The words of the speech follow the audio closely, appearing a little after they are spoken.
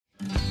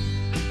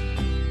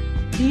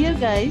Dear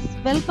guys,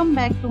 welcome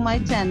back to my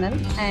channel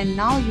and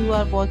now you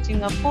are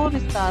watching a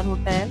 4-star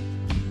hotel.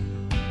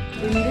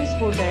 In this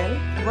hotel,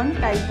 one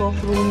type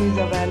of room is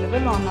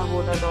available on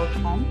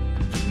agoda.com.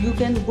 You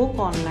can book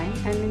online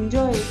and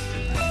enjoy it.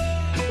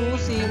 To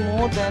see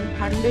more than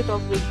 100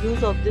 of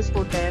reviews of this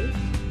hotel,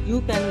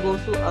 you can go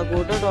to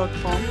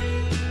agoda.com.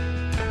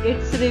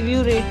 Its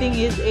review rating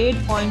is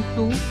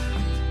 8.2.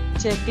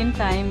 Check-in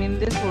time in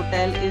this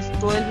hotel is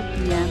 12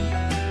 p.m.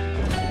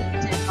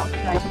 Check-out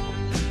time.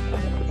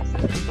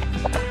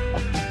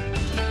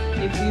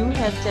 If you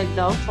have checked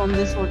out from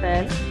this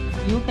hotel,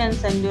 you can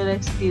send your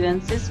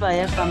experiences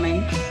via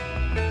comments.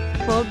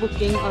 For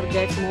booking or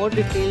get more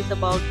details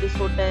about this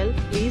hotel,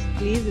 please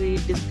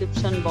read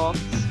description box.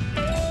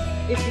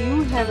 If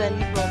you have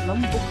any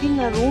problem booking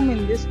a room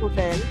in this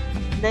hotel,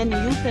 then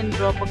you can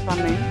drop a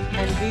comment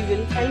and we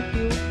will help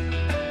you.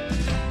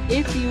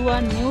 If you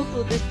are new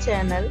to this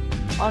channel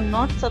or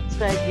not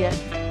subscribed yet,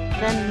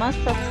 then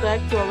must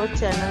subscribe to our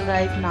channel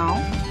right now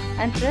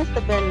and press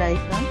the bell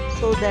icon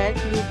so that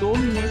you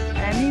don't miss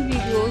any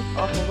videos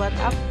of our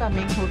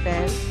upcoming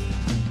hotels.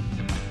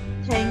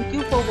 Thank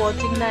you for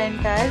watching the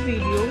entire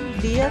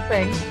video. Dear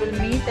friends, we'll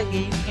meet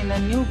again in a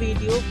new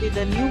video with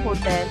a new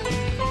hotel.